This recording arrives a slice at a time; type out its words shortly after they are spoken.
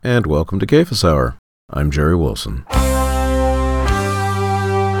and welcome to CAFUS Hour. I'm Jerry Wilson.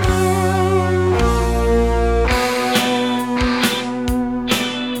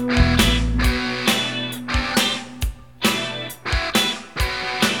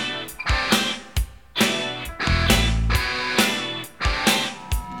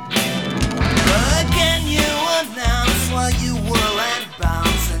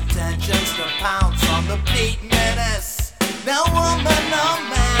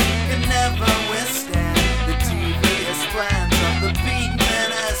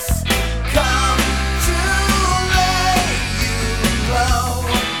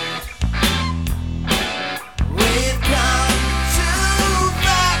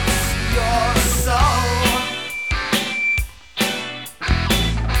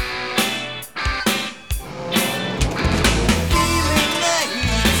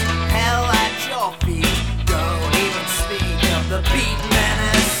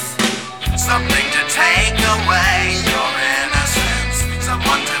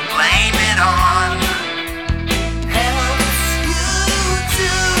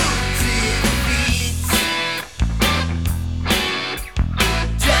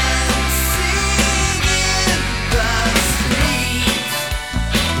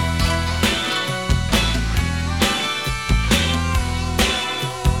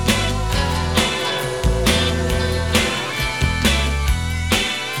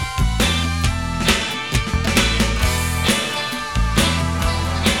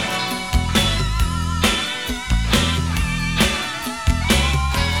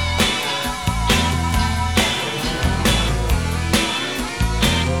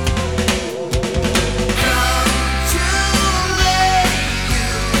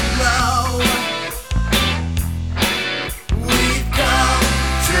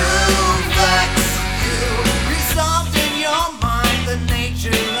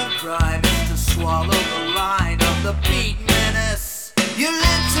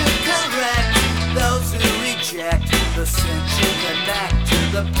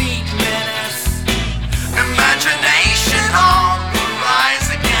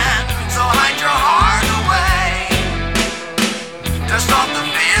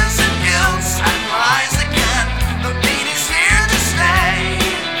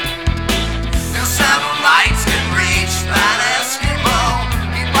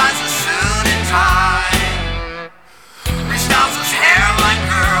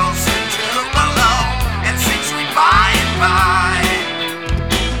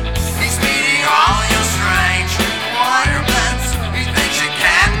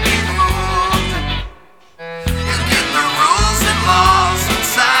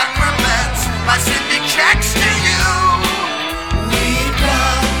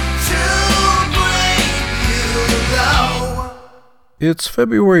 It's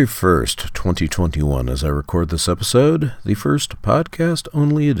February 1st, 2021 as I record this episode, the first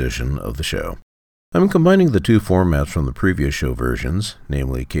podcast-only edition of the show. I'm combining the two formats from the previous show versions,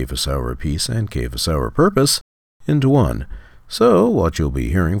 namely CAFUS Hour Peace and CAFUS Hour Purpose, into one. So, what you'll be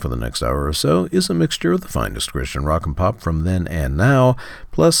hearing for the next hour or so is a mixture of the finest Christian rock and pop from then and now,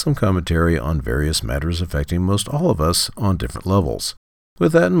 plus some commentary on various matters affecting most all of us on different levels.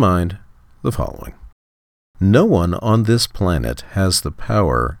 With that in mind, the following. No one on this planet has the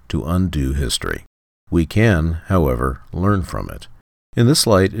power to undo history. We can, however, learn from it. In this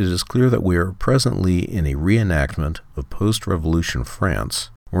light, it is clear that we are presently in a reenactment of post-revolution France,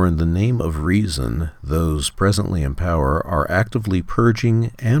 where in the name of reason, those presently in power are actively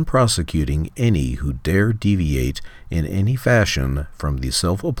purging and prosecuting any who dare deviate in any fashion from the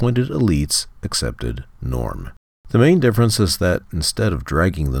self-appointed elite's accepted norm. The main difference is that instead of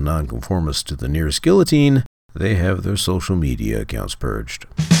dragging the nonconformists to the nearest guillotine, they have their social media accounts purged.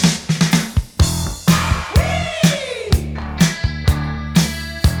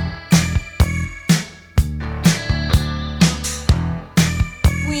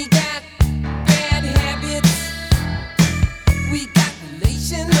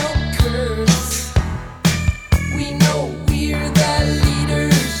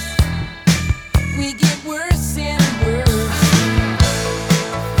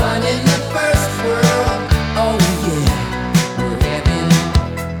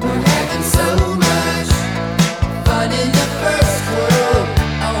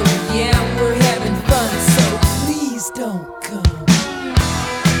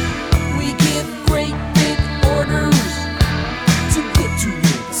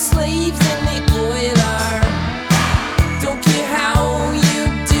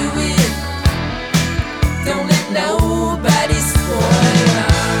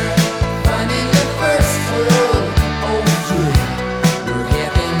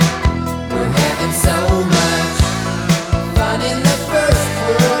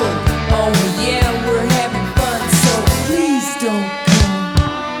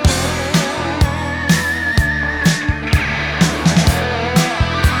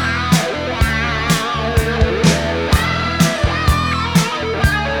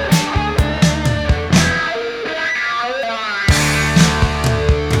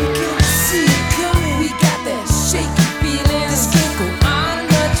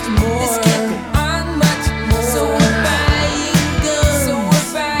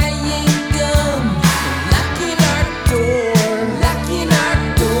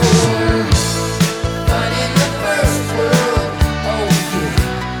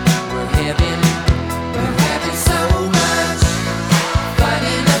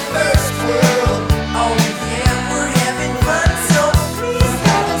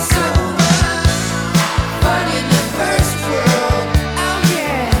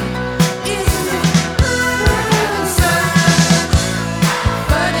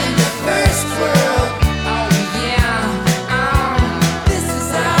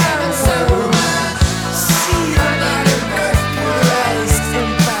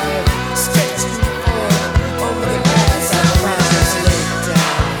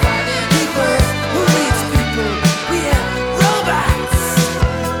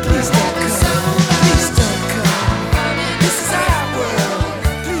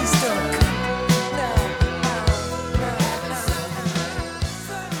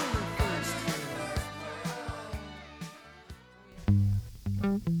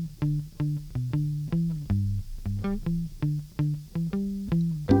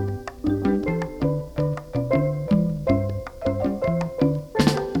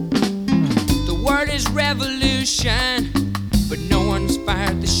 revolution, but no one's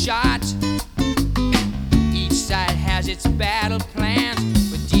fired the shot. Each side has its battle plans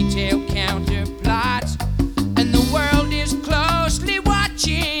with detailed counter plots, and the world is closely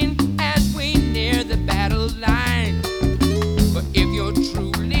watching as we near the battle line. But if you're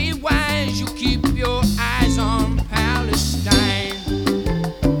truly wise, you keep your eyes on Palestine.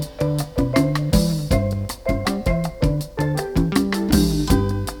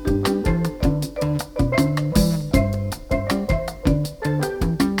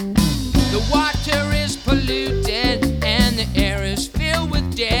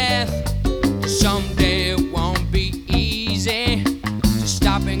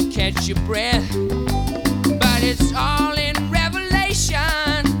 Catch your breath, but it's all in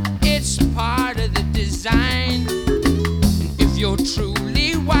revelation. It's part of the design. And if you're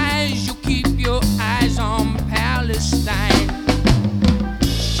truly wise, you keep your eyes on Palestine.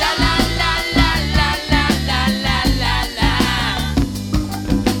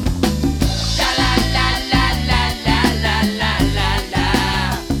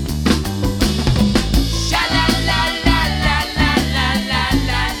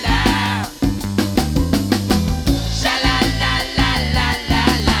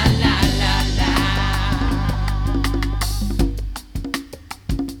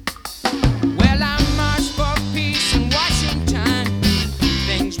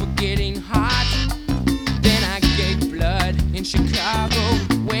 Chicago,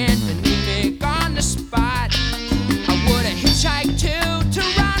 went anemic on the spot. I would have hitchhiked to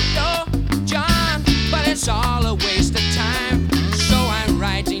Toronto, John, but it's all a waste of time. So I'm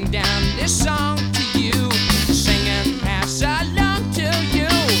writing down this song to you, sing and pass along to you.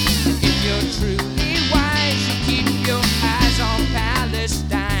 If you're truly wise, you keep your eyes on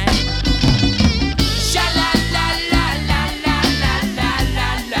Palestine.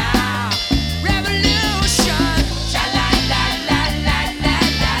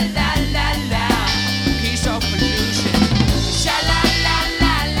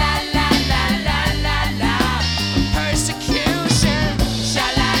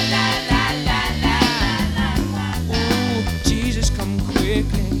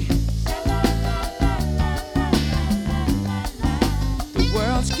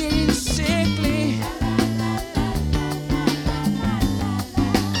 Getting sickly.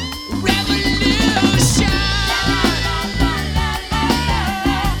 Revolution.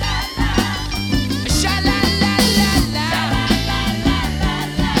 Sha-la-la-la-la.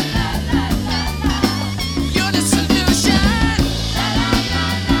 You're the solution.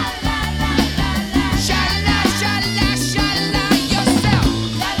 Sha-la-la-la-la yourself.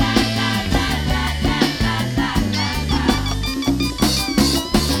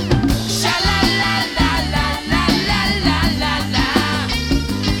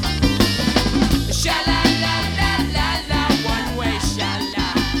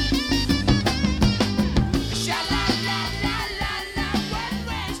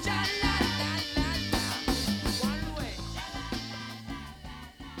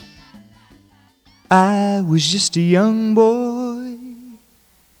 I was just a young boy,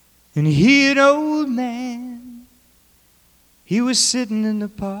 and he an old man. He was sitting in the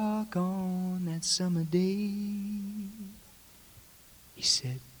park on that summer day. He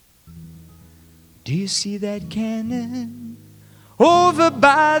said, "Do you see that cannon over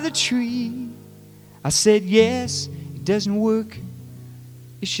by the tree?" I said, "Yes, it doesn't work,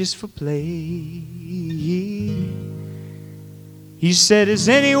 it's just for play." He said, "Has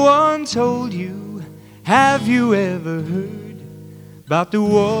anyone told you, have you ever heard about the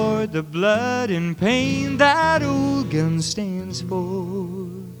war, the blood and pain that old gun stands for?"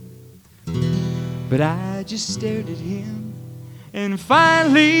 But I just stared at him and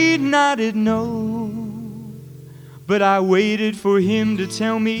finally nodded no. But I waited for him to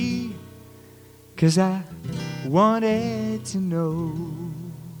tell me, 'cause I wanted to know.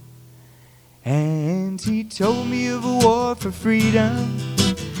 And he told me of a war for freedom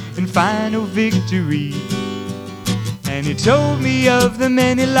and final victory. And he told me of the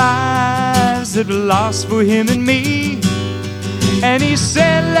many lives that were lost for him and me. And he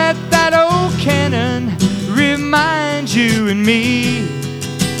said, "Let that old cannon remind you and me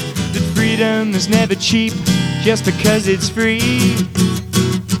that freedom is never cheap just because it's free.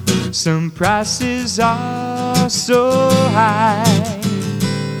 Some prices are so high,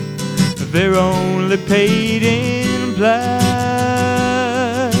 they're only paid in blood.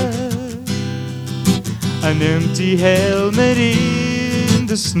 An empty helmet in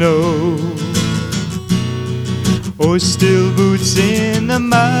the snow, or still boots in the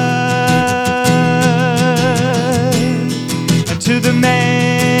mud. And to the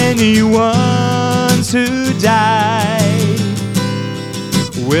man he once those who died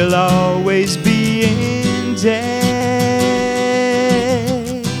will always be in debt,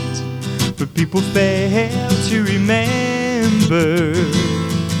 but people fail to remember.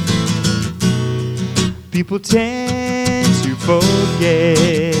 People tend to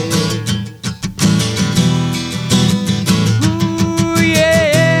forget. Ooh,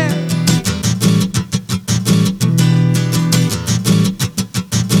 yeah.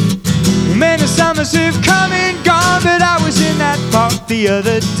 Many summers have come and gone, but I was in that park the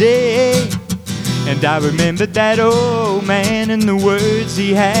other day, and I remembered that old man and the words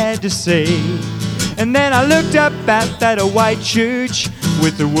he had to say. And then I looked up at that white church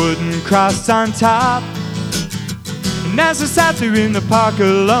with the wooden cross on top, and as I sat there in the park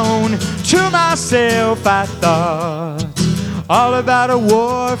alone, to myself I thought all about a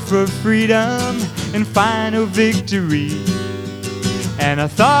war for freedom and final victory. And I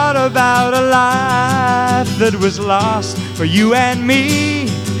thought about a life that was lost for you and me.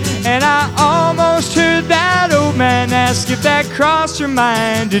 And I almost heard that old man ask if that cross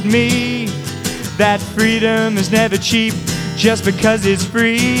reminded me that freedom is never cheap just because it's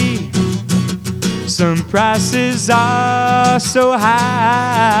free. Some prices are so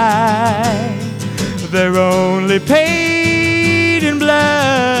high, they're only paid in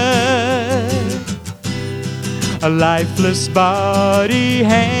blood. A lifeless body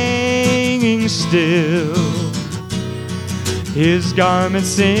hanging still, his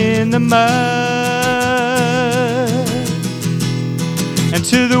garments in the mud. And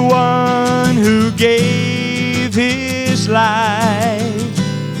to the one who gave his life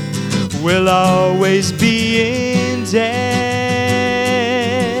will always be in debt,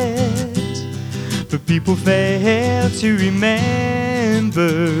 but people fail to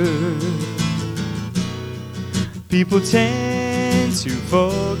remember. People tend to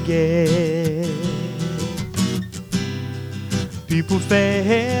forget. People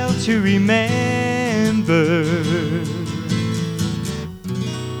fail to remember.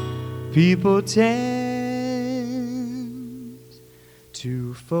 People tend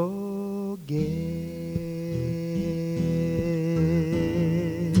to forget.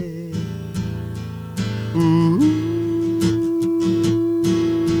 Ooh.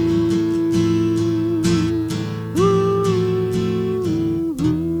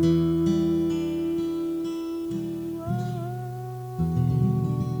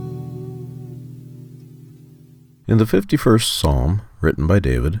 In the 51st Psalm, written by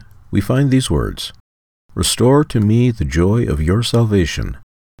David, we find these words, "Restore to me the joy of your salvation,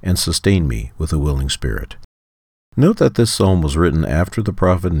 and sustain me with a willing spirit." Note that this psalm was written after the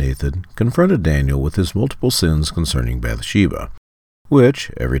prophet Nathan confronted Daniel with his multiple sins concerning Bathsheba, which,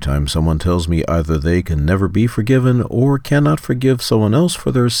 every time someone tells me either they can never be forgiven or cannot forgive someone else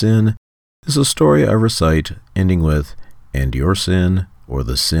for their sin, is a story I recite ending with, "And your sin, or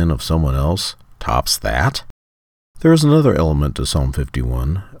the sin of someone else, tops that?" There is another element to Psalm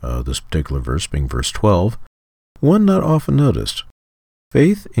 51, this particular verse being verse 12, one not often noticed.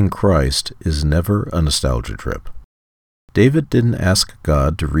 Faith in Christ is never a nostalgia trip. David didn't ask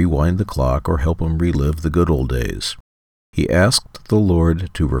God to rewind the clock or help him relive the good old days. He asked the Lord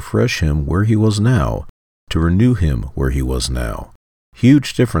to refresh him where he was now, to renew him where he was now.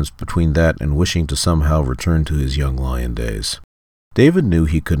 Huge difference between that and wishing to somehow return to his young lion days. David knew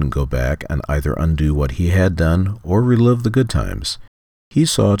he couldn't go back and either undo what he had done or relive the good times. He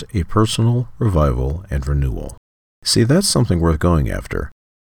sought a personal revival and renewal. See, that's something worth going after.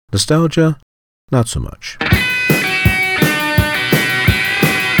 Nostalgia, not so much.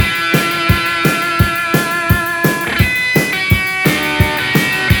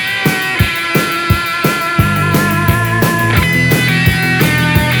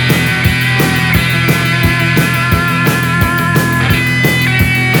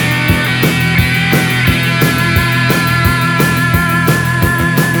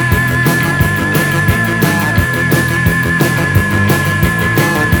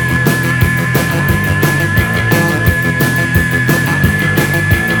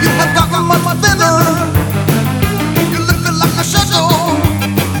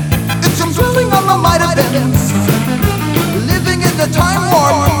 Living in the time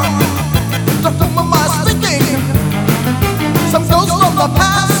warp, stuck up my mind thinking some ghosts from the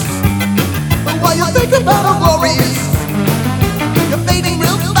past. But while you think about our glories, you're fading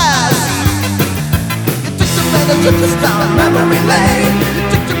real fast. You took a minute, took us down memory lane. You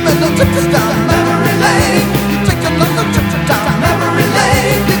took a minute, took us down memory lane. You took a minute, took us down memory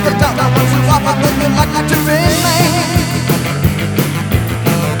lane. You could down that once and walk up and you'd like to remain.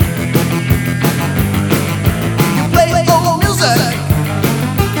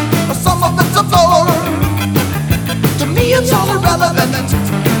 Some of it's a floor.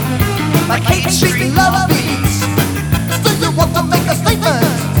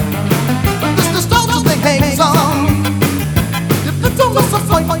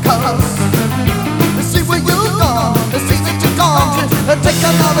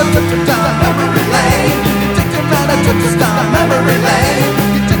 another trip down memory lane. You take another trip down memory lane.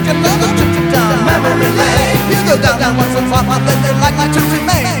 You take another trip down memory lane. You go down once and far, then they like to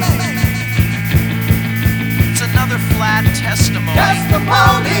remain. It's another flat testimony,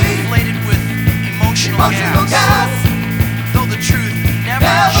 inflated with emotional gas. Though the truth never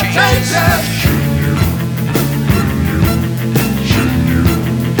changes.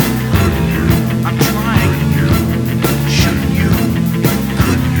 I'm trying. Shouldn't you?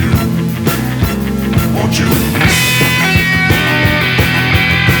 Couldn't you? Won't you?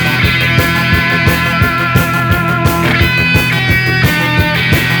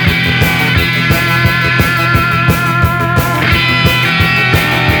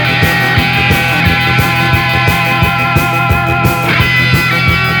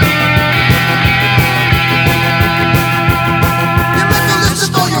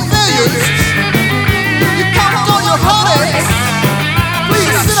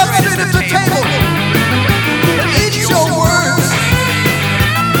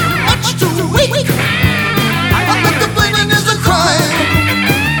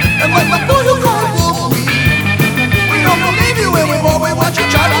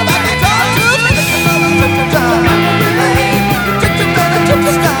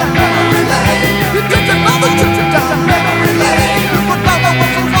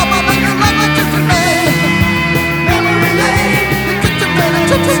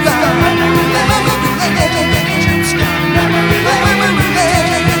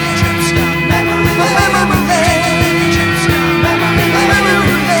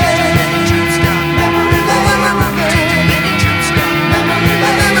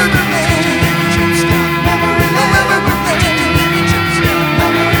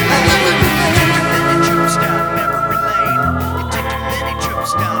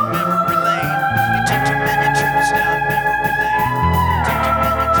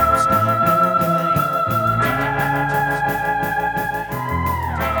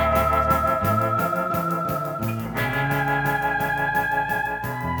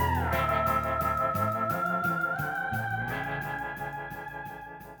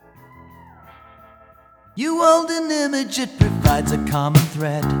 You hold an image, it provides a common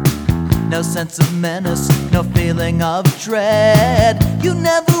thread. No sense of menace, no feeling of dread. You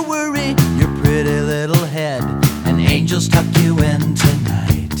never worry your pretty little head. And angels tuck you in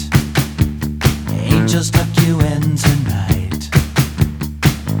tonight. Angels tuck you in tonight.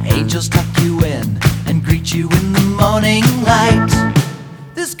 Angels tuck you in and greet you in the morning light.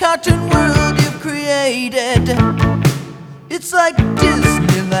 This cartoon world you've created, it's like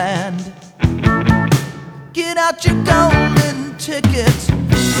Disneyland. Get out your golden ticket,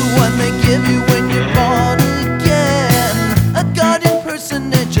 the one they give you when you're born again. A guardian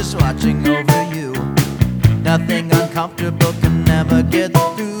personage just watching over you. Nothing uncomfortable can never get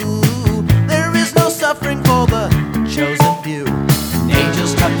through. There is no suffering for the chosen few.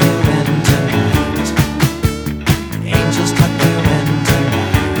 Angels tuck you in tonight. Angels tuck you in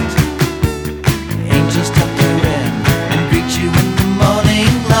tonight. Angels tuck you in and greet you in the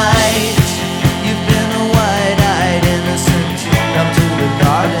morning light. You've been a wide-eyed innocent. Come to the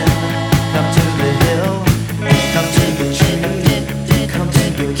garden, come to the hill, come to the tree, come to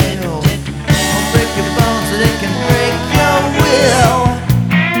the kill. Don't break your bones so they can break your will.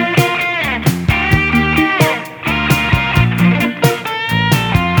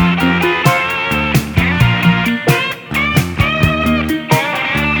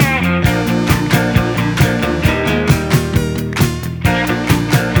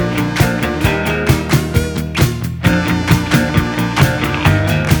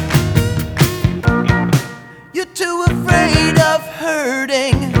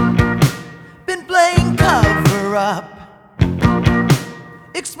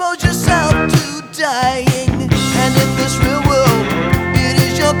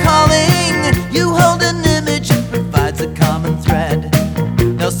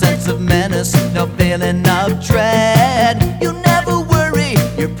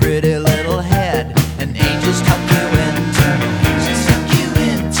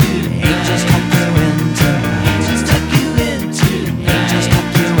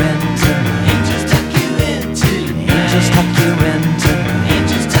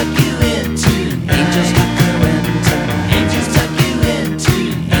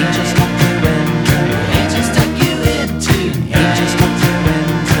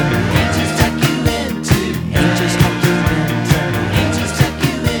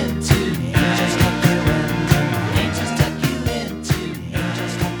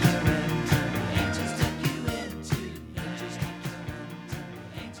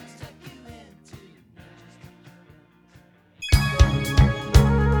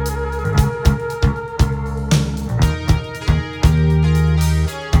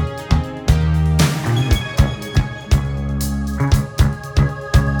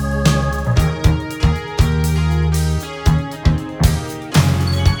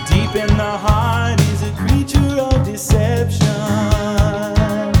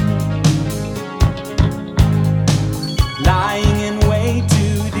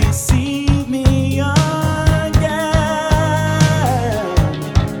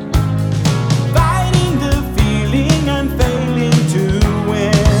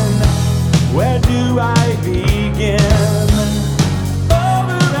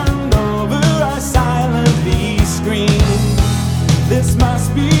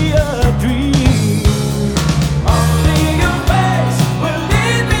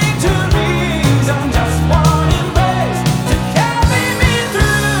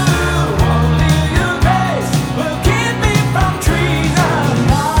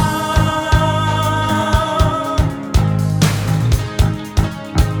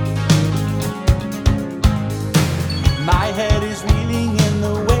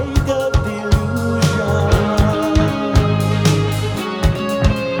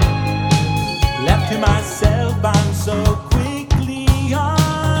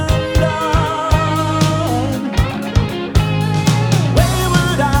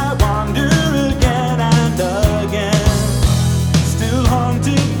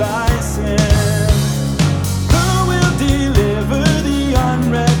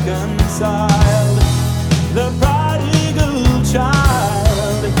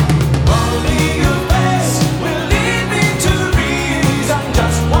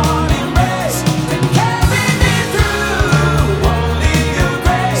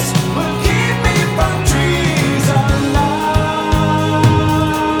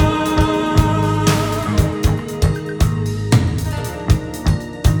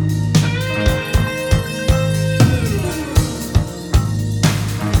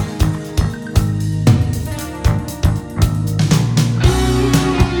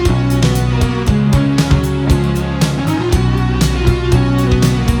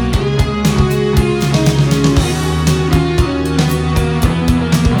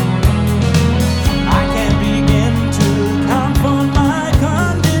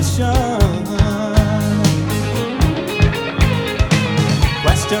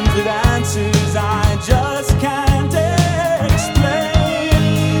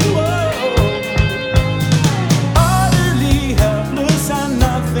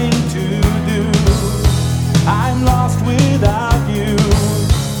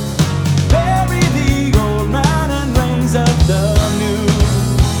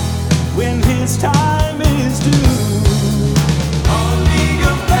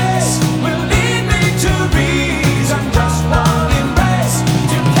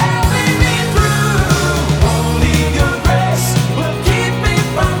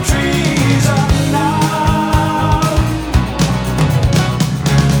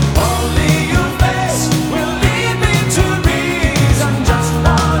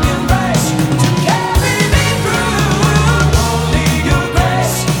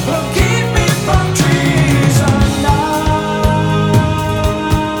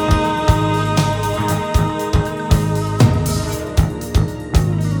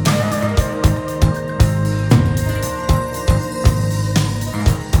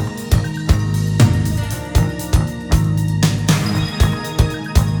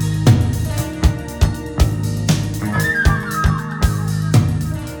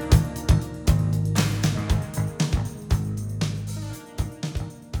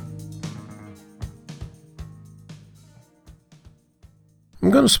 I'm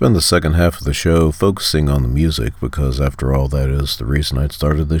going to spend the second half of the show focusing on the music because, after all, that is the reason I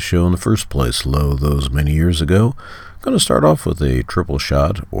started this show in the first place, those many years ago. I'm going to start off with a triple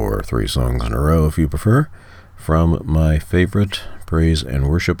shot, or 3 songs in a row if you prefer, from my favorite praise and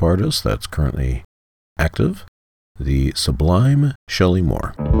worship artist that's currently active, the sublime Shelley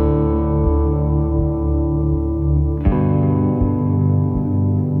Moore.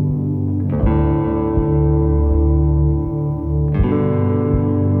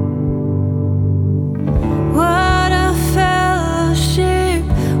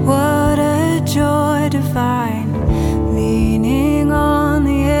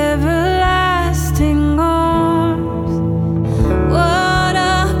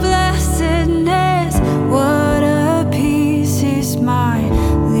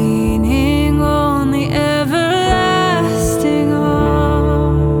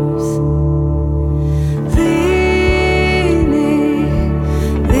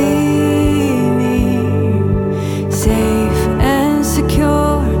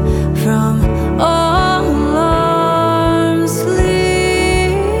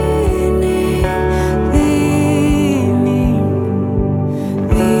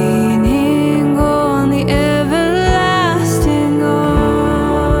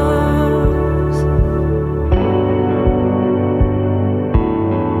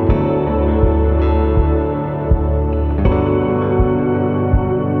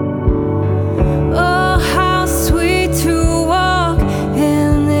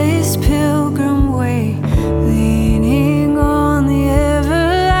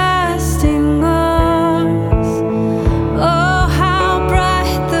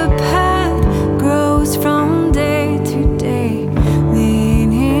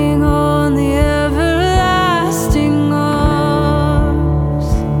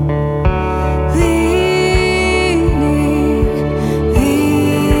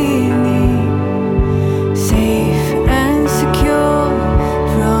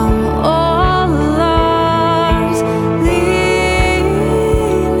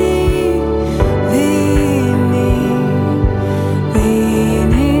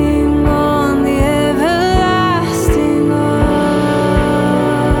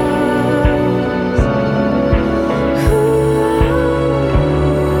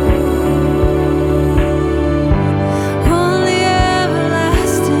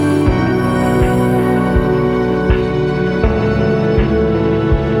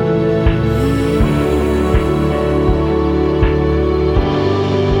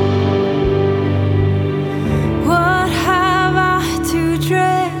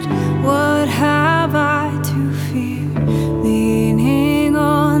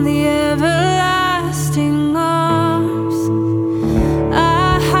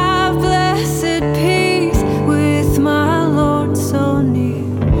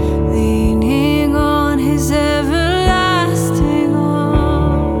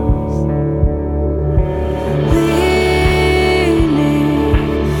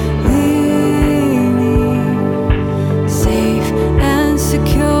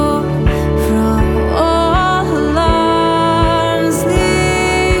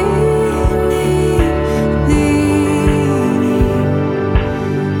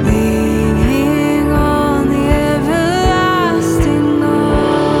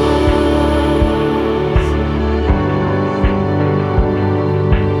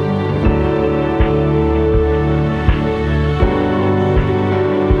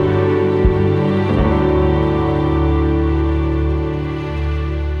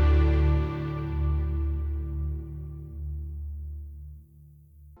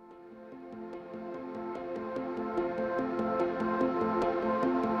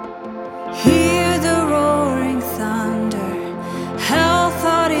 Hear the roaring thunder, hell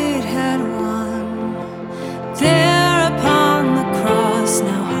thought it had won. There upon the cross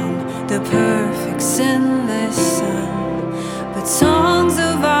now hung the perfect sinless Son. But songs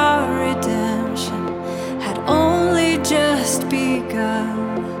of our redemption had only just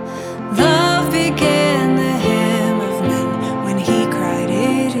begun. Love began the hymn of men when he cried,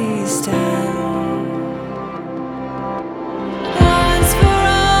 "It is done." Once for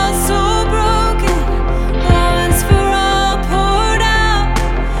all, so broken.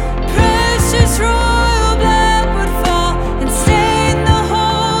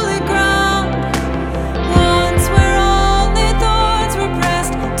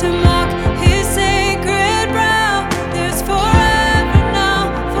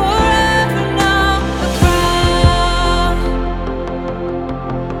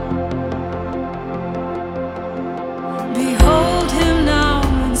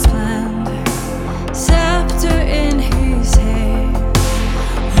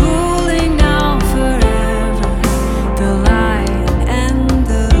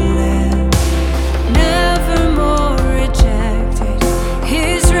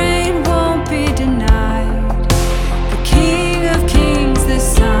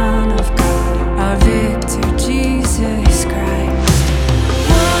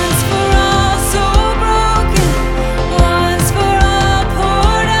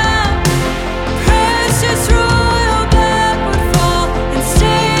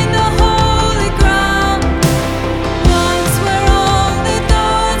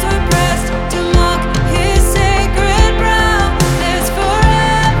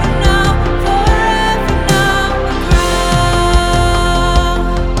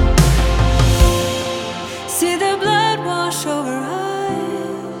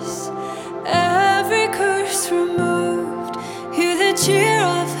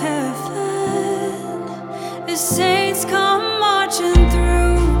 saints come marching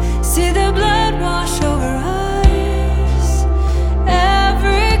through. See the blood wash over us,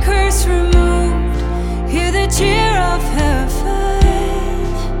 every curse removed. Hear the cheer of heaven.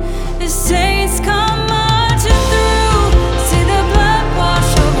 The saints come marching through. See the blood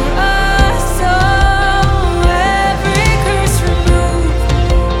wash over us, oh, every curse removed.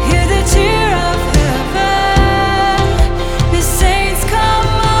 Hear the cheer of heaven. The saints come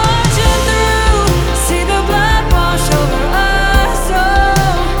marching through. See the blood wash over us, oh,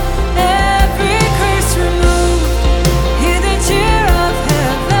 every curse removed. Hear the cheer of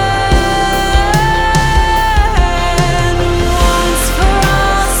heaven. Once for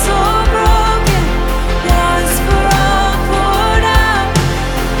all so broken, once for all poured out.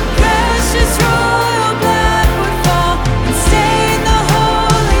 Precious royal blood would fall and stain the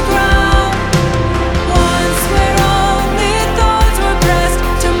holy ground. Once where only thorns were pressed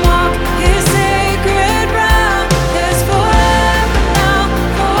to mock his sacred brow. There's forever now,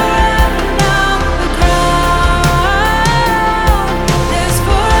 forever now, a crown. There's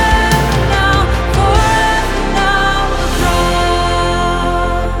forever now, forever now, a crown.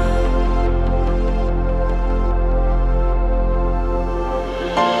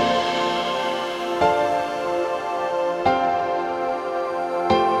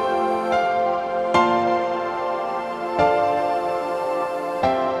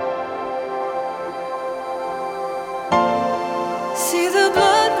 See the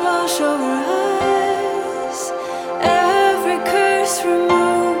blood wash over us, every curse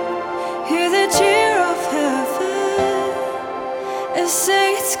removed. Hear the cheer of heaven as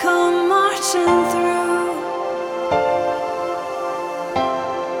saints come marching through.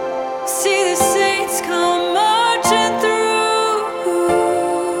 See the saints come marching through.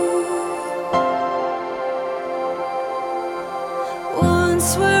 Once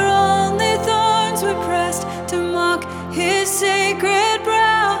where only thorns were pressed to mock his sacred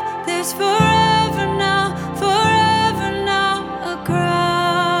brow. There's forever now, a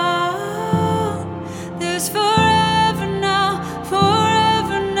crown. There's forever now,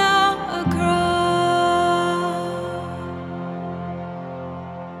 a crown.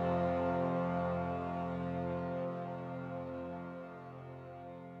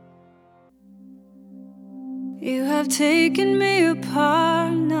 You have taken me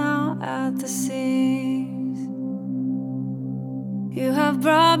apart now at the seams. You have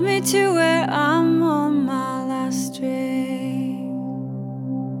brought me to where I'm on my last string,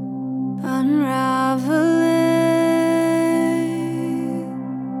 unraveling.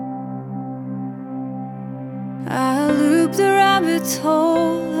 I loop the rabbit's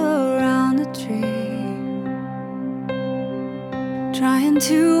hole around a tree, trying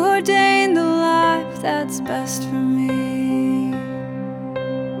to ordain the life that's best for me.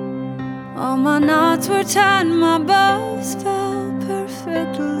 All my knots were tied, my bows fell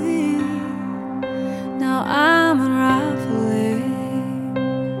perfectly. Now I'm unraveling.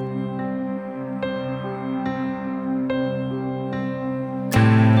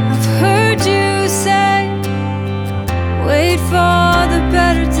 I've heard you say, wait for the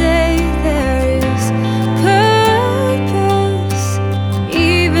better day. There is purpose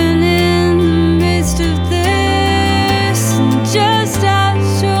even in the midst of this, and just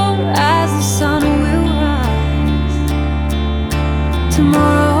as sure as the sun will rise,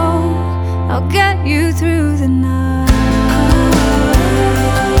 tomorrow I'll get you through the night.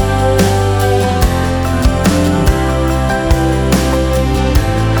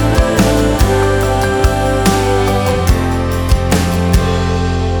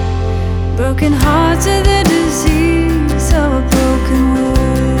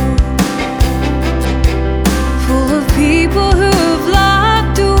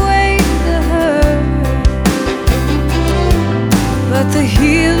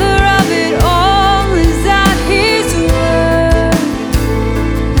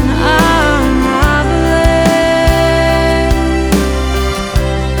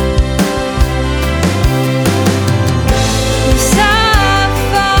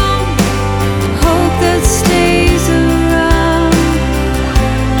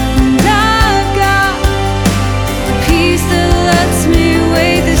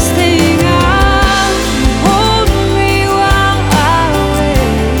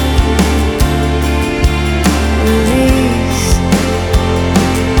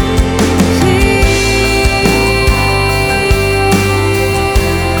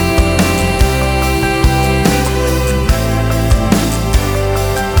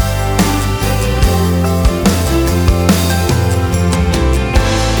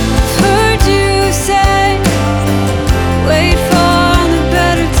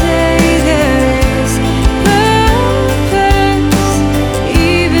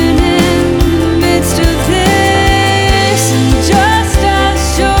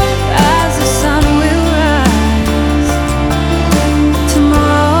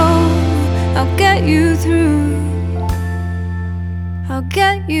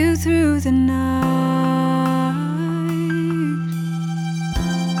 get you through the night.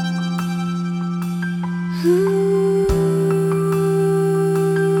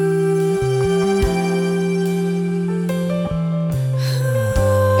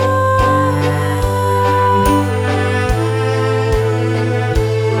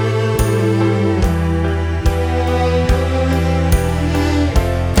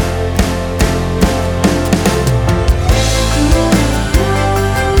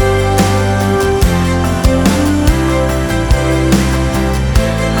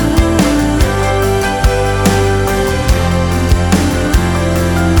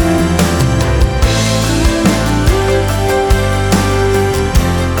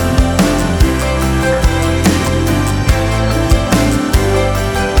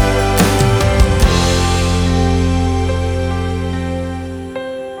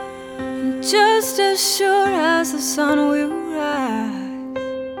 Just as sure as the sun will rise,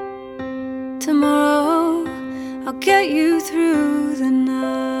 tomorrow I'll get you through the night.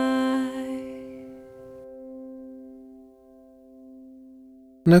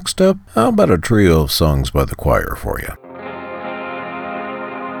 Next up, how about a trio of songs by the Choir for you?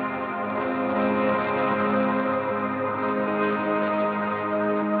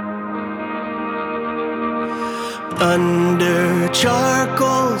 Under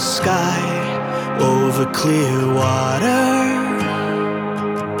charcoal sky, over clear water,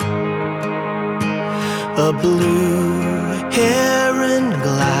 a blue heron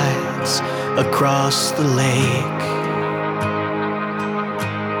glides across the lake.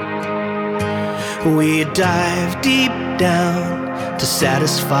 We dive deep down to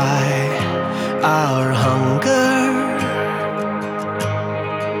satisfy our hunger.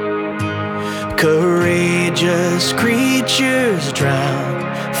 Courageous creatures drown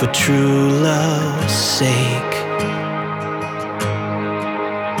for true love's sake.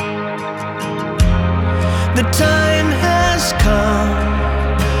 The time has come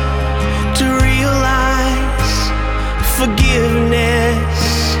to realize forgiveness.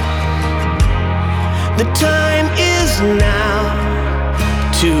 The time is now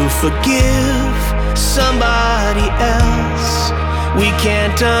to forgive somebody else. We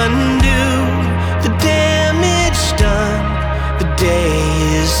can't undo the damage done. The day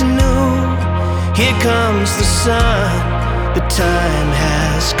is new. Here comes the sun. The time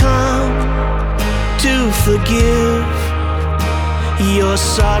has come to forgive your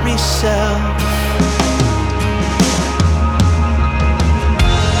sorry self.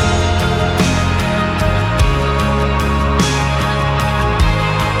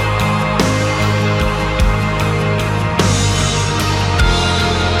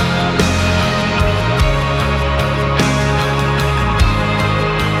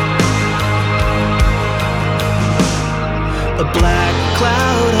 A black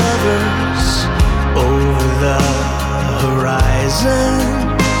cloud hovers over the horizon.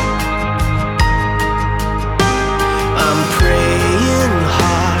 I'm praying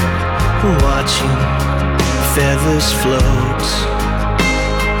hard, watching feathers float.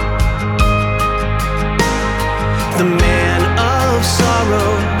 The man of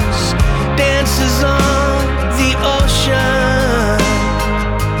sorrows dances on the ocean.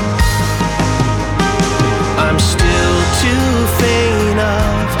 I'm still too faint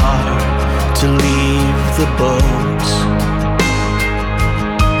of heart to leave the boat.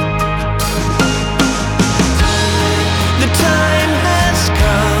 The time has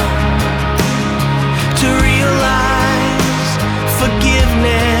come to realize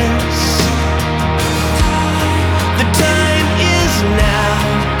forgiveness. The time is now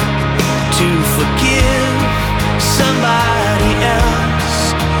to forgive somebody else.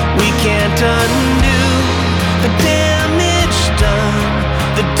 We can't undo the damage done.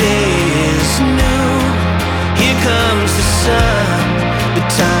 The day is new. Here comes the sun. The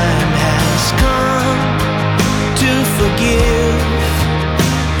time has come to forgive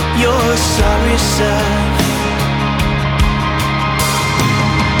your sorry self.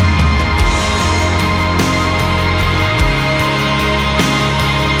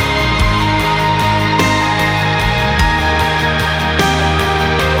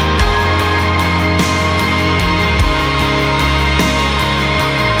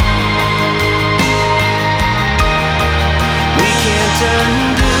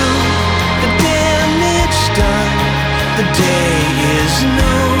 Undo the damage done. The day is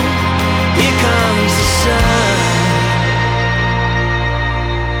new. Here comes the sun.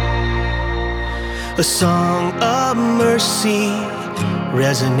 A song of mercy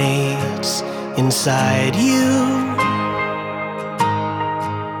resonates inside you.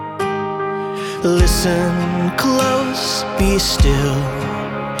 Listen close, be still.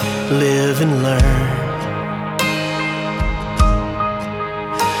 live and learn.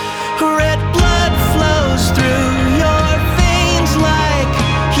 Red blood flows through your veins like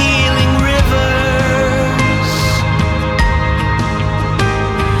healing rivers.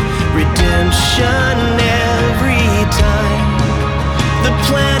 Redemption every time the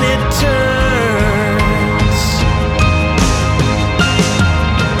planet turns.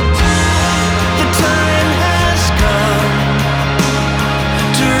 The time has come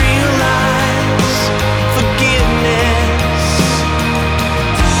to realize forgiveness.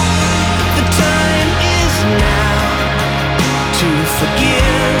 The time is now to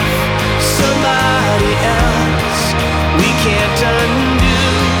forgive somebody else. We can't undo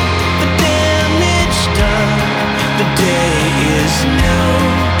the damage done. The day is new.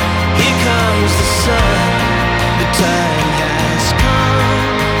 Here comes the sun. The time has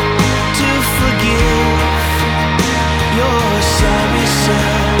come to forgive your sorry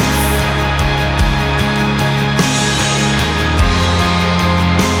self.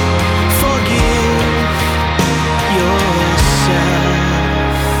 Forgive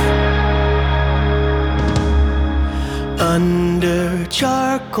yourself. Under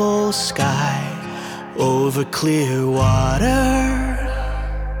charcoal sky, over clear water.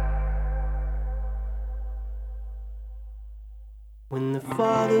 When the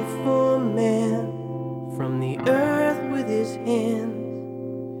Father formed man from the earth with his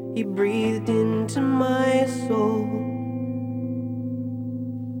hands, he breathed into my soul.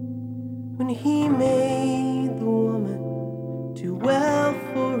 When he made the woman too well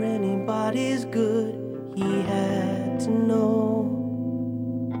for anybody's good, he had to know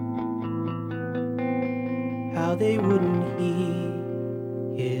how they wouldn't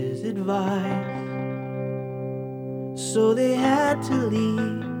heed his advice. So they had to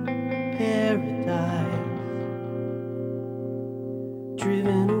leave paradise,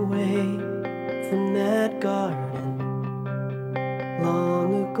 driven away from that garden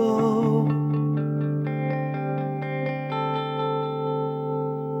long ago.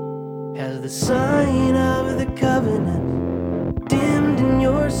 As the sign of the covenant dimmed in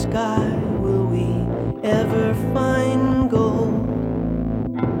your sky, will we ever find gold?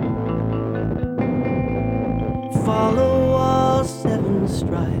 Follow all 7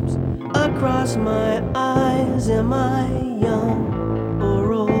 stripes across my eyes. Am I young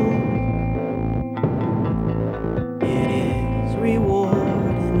or old? It is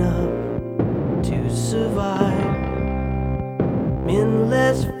reward enough to survive. Men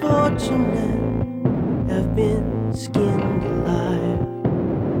less fortunate have been skinned alive.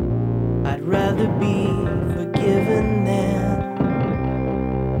 I'd rather be forgiven than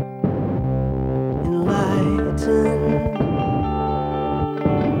enlightened.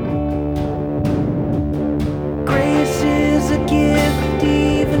 Grace is a gift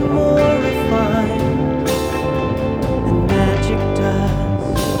even more refined than magic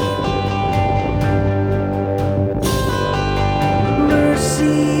dust.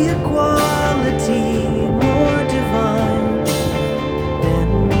 Mercy, a quality more divine than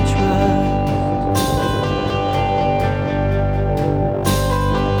trust.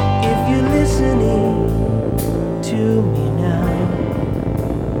 If you're listening to me now,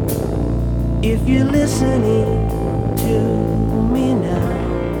 if you're listening to me now,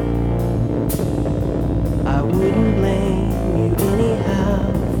 I wouldn't blame you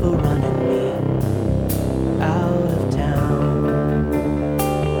anyhow for running me out of town.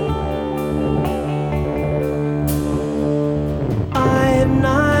 I have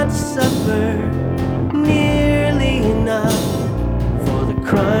not suffered nearly enough for the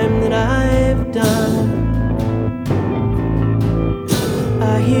crime that I've done.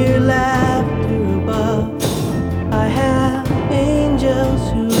 I hear laughter above. I have angels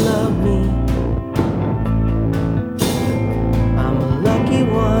who love me. I'm a lucky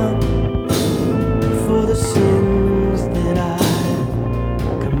one for the sins that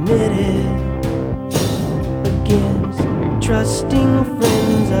I've committed against trusting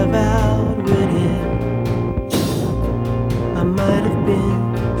friends I've outwitted. I might have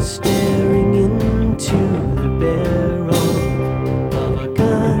been staring into the barrel of a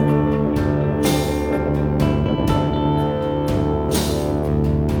gun.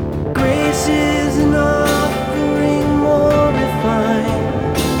 Grace is an offering more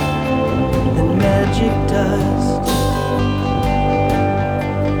refined than magic dust.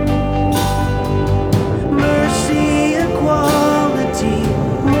 Mercy, a quality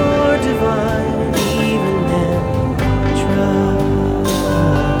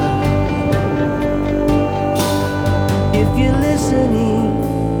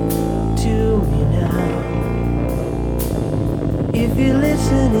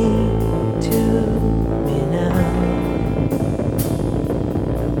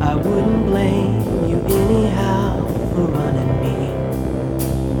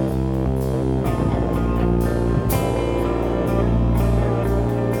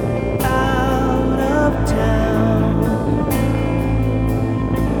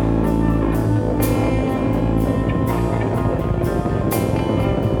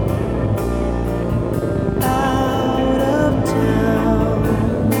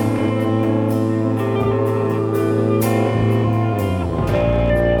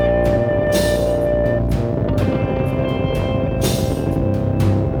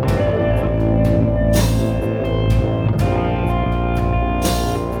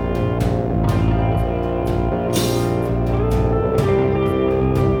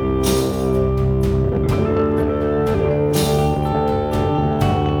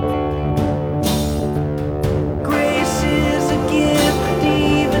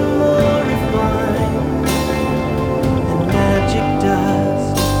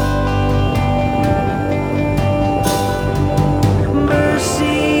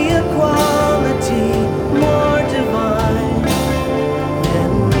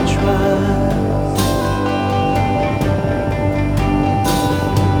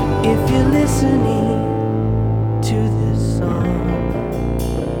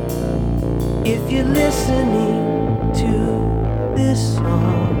If you're listening to this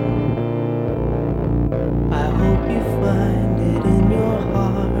song, I hope you find it in your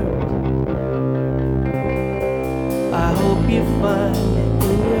heart. I hope you find it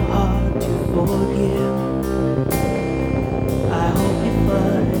in your heart to forgive. I hope you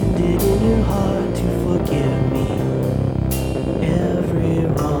find it in your heart to forgive me every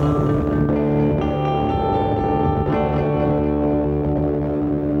wrong.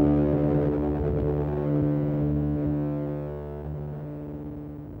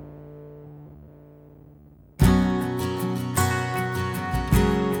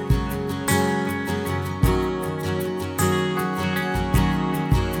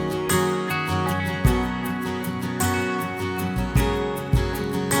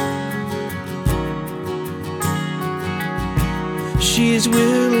 She's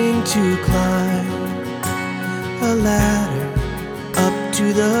willing to climb a ladder up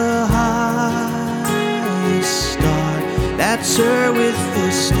to the highest star. That's her with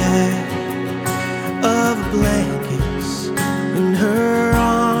the stack of blankets in her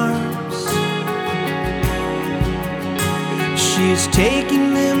arms. She's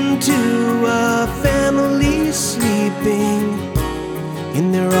taking them to a family sleeping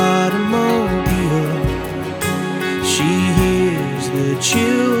in their automobile. She hears the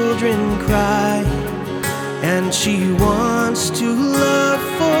children cry, and she wants to love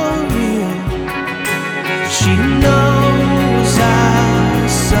for real. She knows how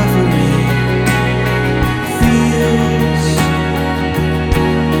suffering feels.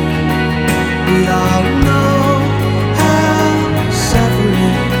 We all know how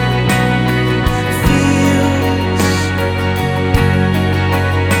suffering feels.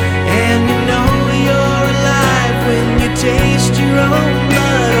 And you know you're alive when you taste your own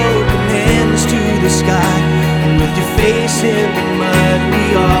blood. Open hands to the sky with your face in the mud. We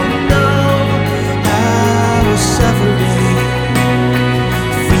all know how suffering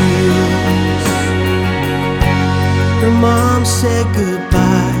feels. Her mom said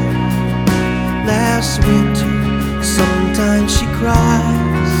goodbye last winter. Sometimes she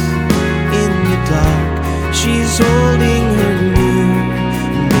cries in the dark. She's holding her new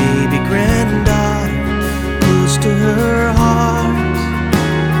baby granddaughter close to her heart.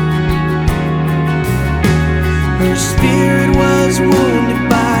 Her spirit was wounded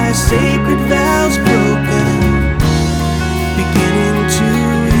by sacred vows broken, beginning to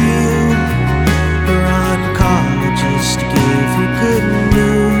heal. Her oncologist gave her good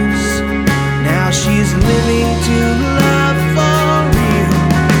news. Now she's living to love for real.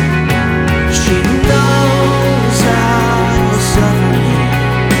 She knows how suffering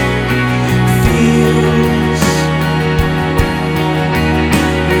feels.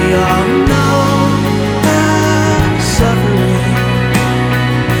 We all know suffering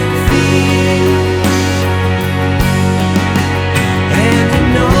feels. And you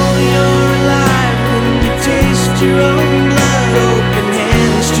know you're alive when you taste your own blood. Open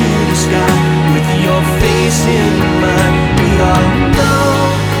hands to the sky with your face in the mud. We all know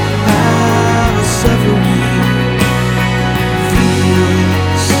how suffering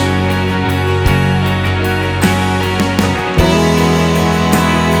feels.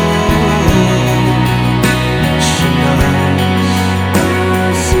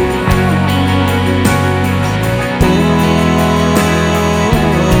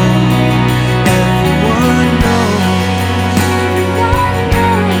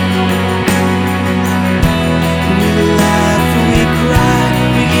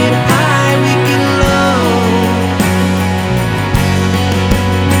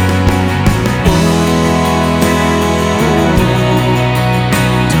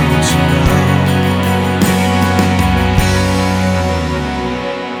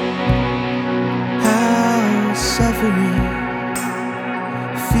 Suffering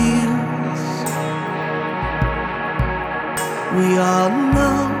feels. We all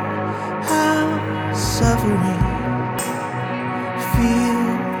know how suffering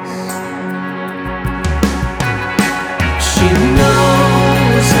feels. She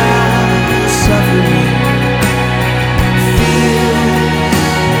knows how suffering feels.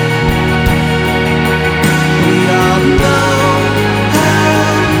 We all know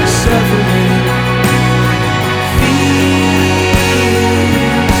how suffering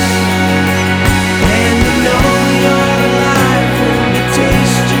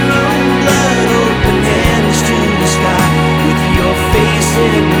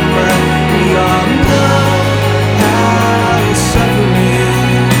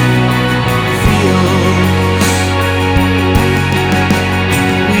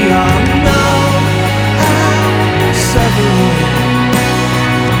suffering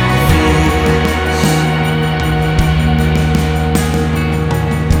feels.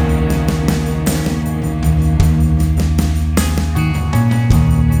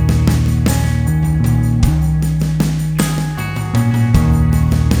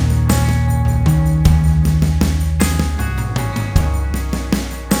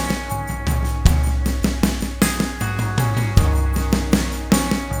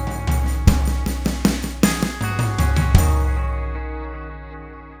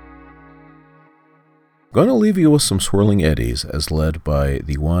 Going to leave you with some swirling eddies as led by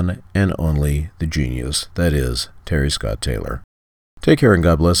the one and only, the genius, that is, Terry Scott Taylor. Take care and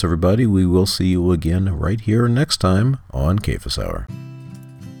God bless everybody. We will see you again right here next time on Cephas Hour.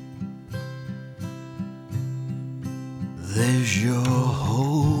 There's your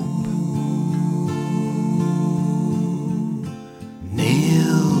hope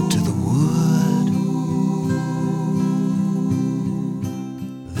nailed to the wood.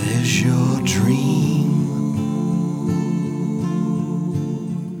 There's your dream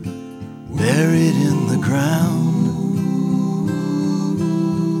buried in the ground.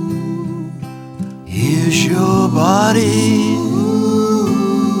 Here's your body,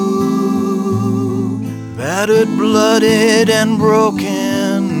 battered, blooded, and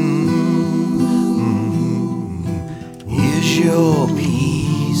broken. Here's your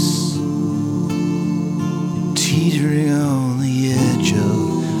peace, teetering on the edge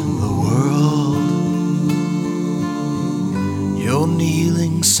of the world. You're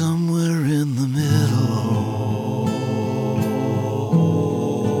kneeling somewhere in the middle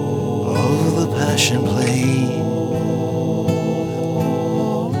of the passion play,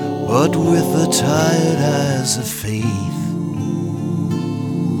 but with the tired eyes of faith,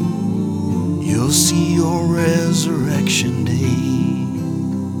 you'll see your resurrection day.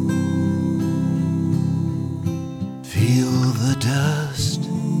 Feel the dust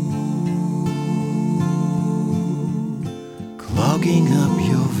clogging up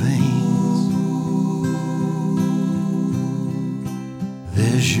your veins.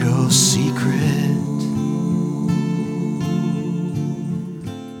 There's your secret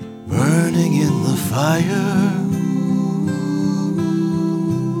burning in the fire.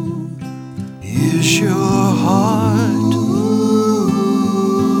 Here's your heart,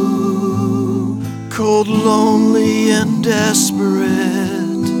 cold, lonely, and desperate.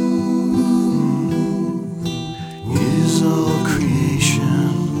 Here's all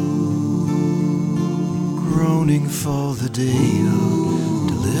creation groaning for the day of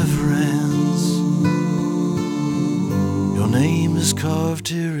deliverance. Your name is carved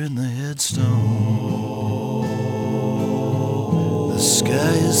here in the headstone. The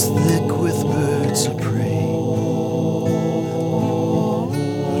sky is thick with birds of prey,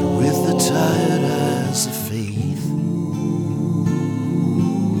 but with the tired eyes of faith,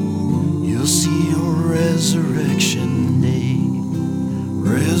 you'll see your resurrection day.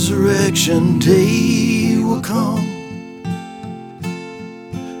 Resurrection day will come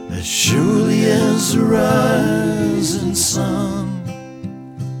as surely as the rising sun.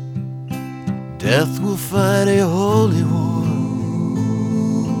 Death will fight a holy war,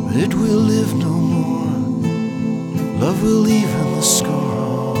 but it will live no more. Love will even the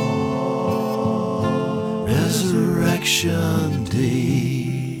score. Resurrection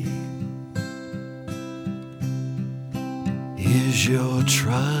day. Here's your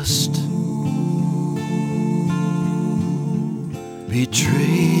trust,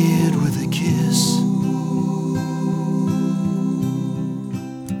 betrayed with a kiss.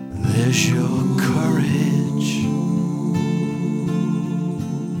 There's your courage,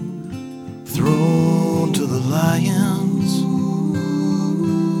 thrown to the lions.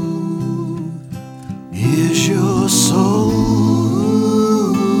 Here's your soul,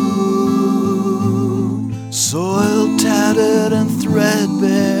 soiled, tattered, and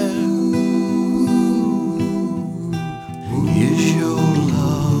threadbare. Here's your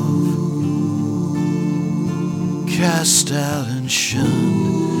love, cast out and shunned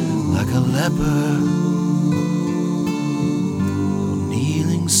like a leper,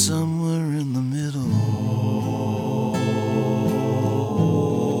 kneeling somewhere in the middle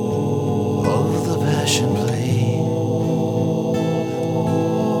of the passion play,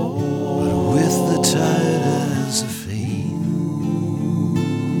 but with the tired eyes of faith,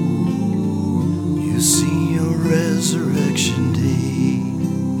 you see your resurrection day.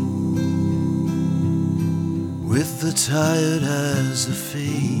 With the tired eyes of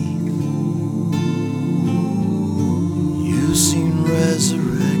faith,